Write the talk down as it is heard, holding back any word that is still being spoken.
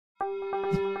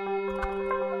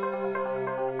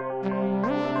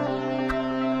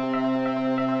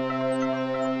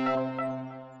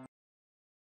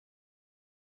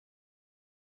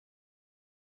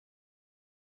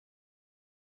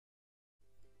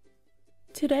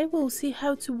Today we'll see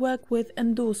how to work with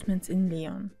endorsements in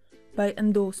Leon. By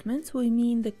endorsements we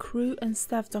mean the crew and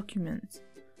staff documents.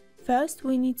 First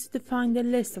we need to define the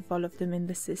list of all of them in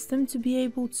the system to be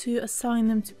able to assign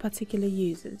them to particular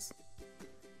users.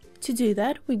 To do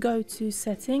that we go to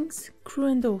Settings, Crew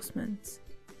Endorsements.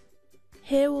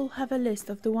 Here we'll have a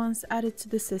list of the ones added to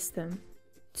the system.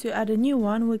 To add a new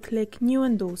one we click New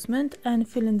Endorsement and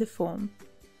fill in the form.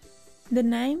 The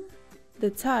name,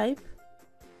 the type.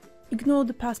 Ignore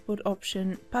the passport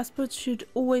option. Passport should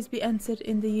always be entered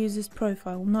in the user's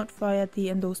profile, not via the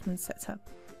endorsement setup.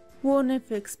 Warn if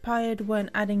expired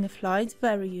when adding a flight,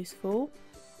 very useful.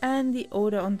 And the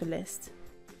order on the list.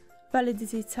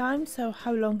 Validity time, so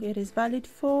how long it is valid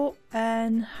for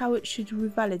and how it should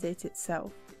revalidate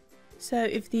itself. So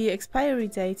if the expiry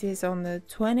date is on the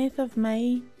 20th of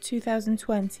May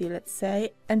 2020, let's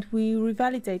say, and we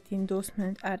revalidate the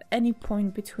endorsement at any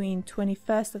point between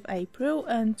 21st of April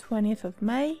and 20th of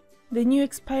May, the new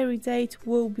expiry date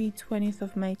will be 20th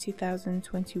of May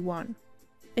 2021.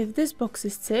 If this box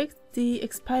is ticked, the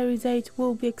expiry date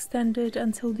will be extended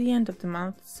until the end of the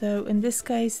month, so in this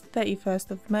case 31st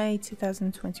of May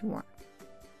 2021.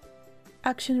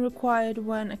 Action required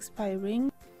when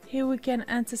expiring. Here we can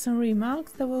enter some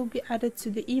remarks that will be added to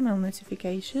the email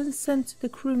notifications sent to the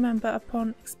crew member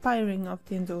upon expiring of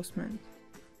the endorsement.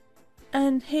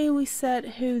 And here we set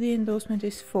who the endorsement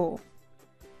is for.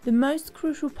 The most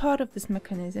crucial part of this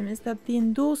mechanism is that the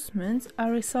endorsements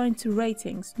are assigned to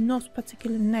ratings, not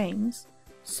particular names.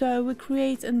 So we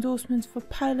create endorsements for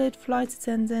pilot, flight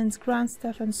attendants, ground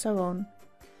staff and so on.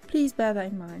 Please bear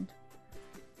that in mind.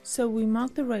 So we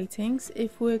mark the ratings.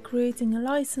 If we're creating a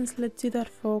license, let's do that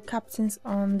for captains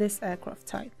on this aircraft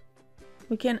type.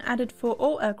 We can add it for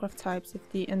all aircraft types if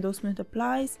the endorsement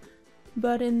applies,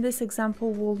 but in this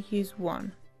example we'll use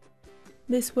one.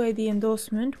 This way the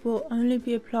endorsement will only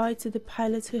be applied to the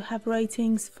pilots who have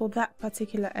ratings for that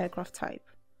particular aircraft type.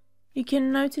 You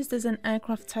can notice there's an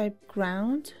aircraft type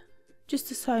ground. Just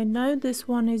a side note, this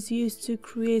one is used to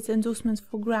create endorsements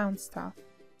for ground staff.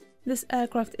 This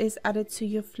aircraft is added to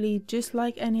your fleet just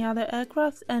like any other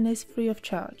aircraft and is free of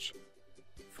charge.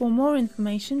 For more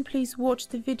information, please watch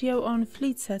the video on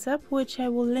fleet setup, which I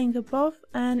will link above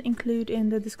and include in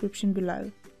the description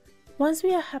below. Once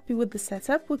we are happy with the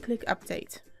setup, we click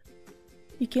Update.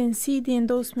 You can see the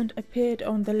endorsement appeared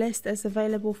on the list as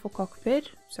available for cockpit,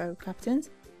 so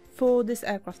captains, for this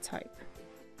aircraft type.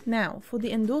 Now, for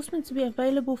the endorsement to be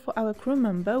available for our crew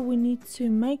member, we need to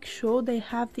make sure they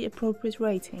have the appropriate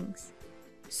ratings.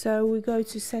 So we go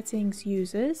to Settings,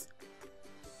 Users,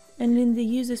 and in the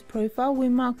user's profile we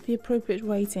mark the appropriate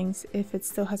ratings if it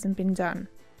still hasn't been done.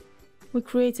 We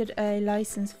created a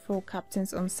license for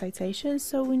captains on citations,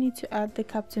 so we need to add the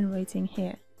captain rating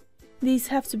here. These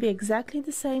have to be exactly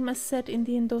the same as set in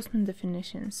the endorsement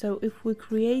definition, so if we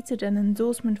created an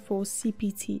endorsement for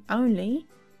CPT only,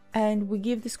 and we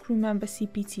give this crew member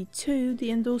CPT 2, the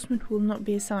endorsement will not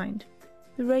be assigned.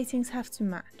 The ratings have to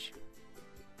match.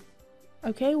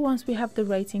 Okay, once we have the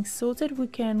ratings sorted, we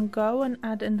can go and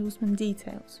add endorsement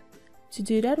details. To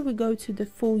do that, we go to the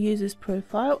full user's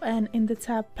profile and in the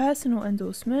tab Personal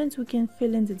Endorsements, we can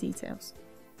fill in the details.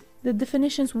 The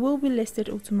definitions will be listed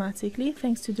automatically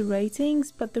thanks to the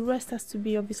ratings, but the rest has to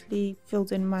be obviously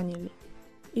filled in manually.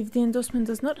 If the endorsement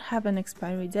does not have an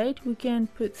expiry date, we can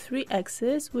put 3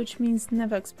 X's, which means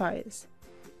never expires.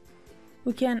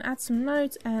 We can add some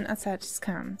notes and attach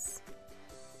scans.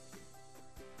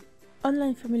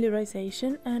 Online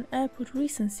familiarization and airport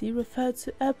recency refer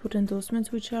to airport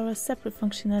endorsements, which are a separate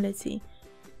functionality.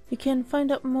 You can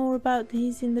find out more about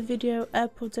these in the video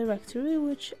Airport Directory,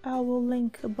 which I will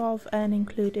link above and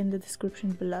include in the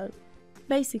description below.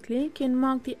 Basically, you can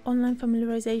mark the online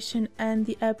familiarization and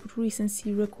the airport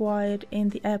recency required in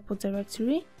the airport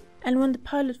directory, and when the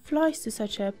pilot flies to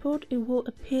such airport, it will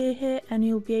appear here and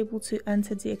you'll be able to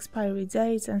enter the expiry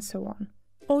dates and so on.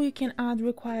 Or you can add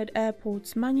required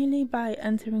airports manually by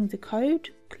entering the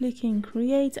code, clicking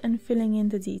Create and filling in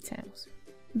the details.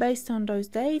 Based on those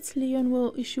dates, Leon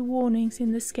will issue warnings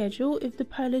in the schedule if the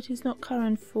pilot is not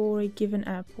current for a given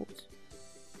airport.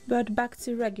 But back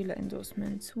to regular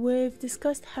endorsements. We've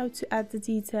discussed how to add the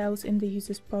details in the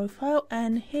user's profile,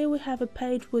 and here we have a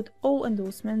page with all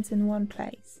endorsements in one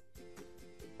place.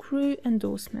 Crew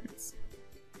Endorsements.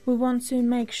 We want to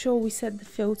make sure we set the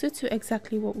filter to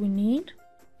exactly what we need.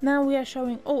 Now we are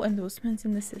showing all endorsements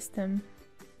in the system.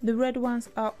 The red ones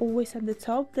are always at the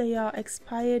top, they are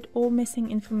expired or missing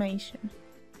information.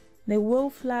 They will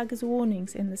flag as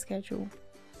warnings in the schedule.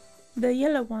 The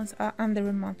yellow ones are under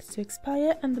a month to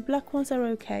expire and the black ones are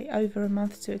okay, over a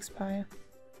month to expire.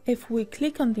 If we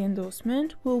click on the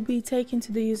endorsement, we'll be taken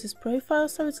to the user's profile,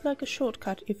 so it's like a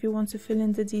shortcut if you want to fill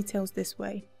in the details this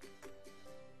way.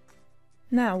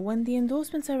 Now, when the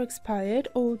endorsements are expired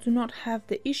or do not have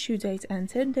the issue date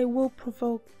entered, they will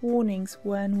provoke warnings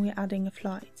when we're adding a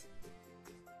flight.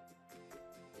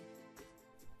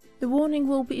 The warning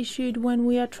will be issued when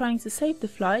we are trying to save the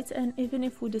flight, and even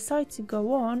if we decide to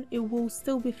go on, it will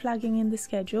still be flagging in the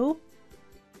schedule.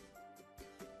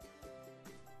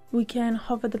 We can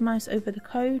hover the mouse over the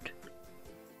code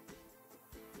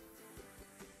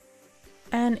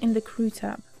and in the crew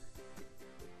tab.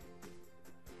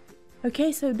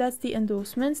 Okay, so that's the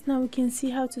endorsements. Now we can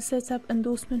see how to set up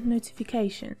endorsement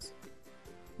notifications.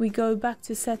 We go back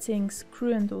to settings,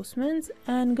 crew endorsements,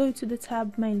 and go to the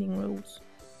tab mailing rules.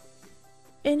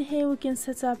 In here we can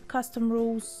set up custom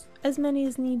rules, as many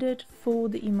as needed for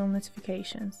the email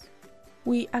notifications.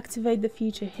 We activate the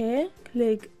feature here,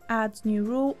 click add new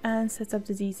rule and set up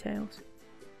the details.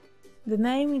 The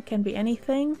name can be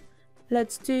anything.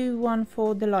 Let's do one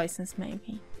for the license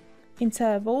maybe.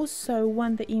 Intervals, so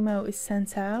when the email is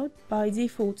sent out, by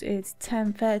default it's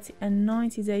 10, 30 and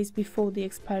 90 days before the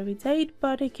expiry date,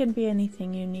 but it can be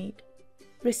anything you need.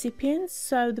 Recipients,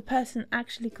 so the person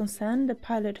actually concerned, the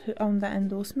pilot who owned that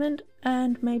endorsement,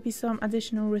 and maybe some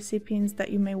additional recipients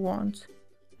that you may want,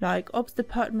 like ops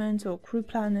department or crew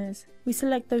planners. We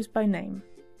select those by name.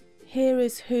 Here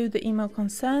is who the email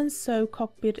concerns, so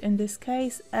cockpit in this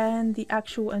case, and the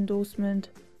actual endorsement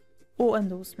or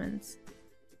endorsements.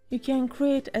 You can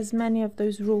create as many of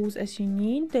those rules as you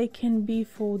need. They can be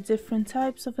for different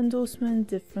types of endorsement,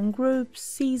 different groups,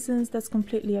 seasons, that's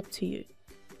completely up to you.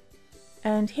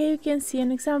 And here you can see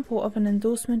an example of an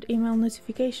endorsement email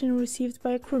notification received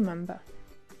by a crew member.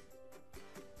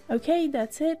 Okay,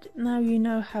 that's it. Now you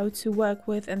know how to work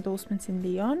with endorsements in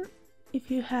Leon. If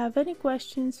you have any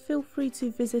questions, feel free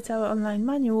to visit our online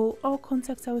manual or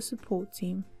contact our support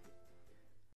team.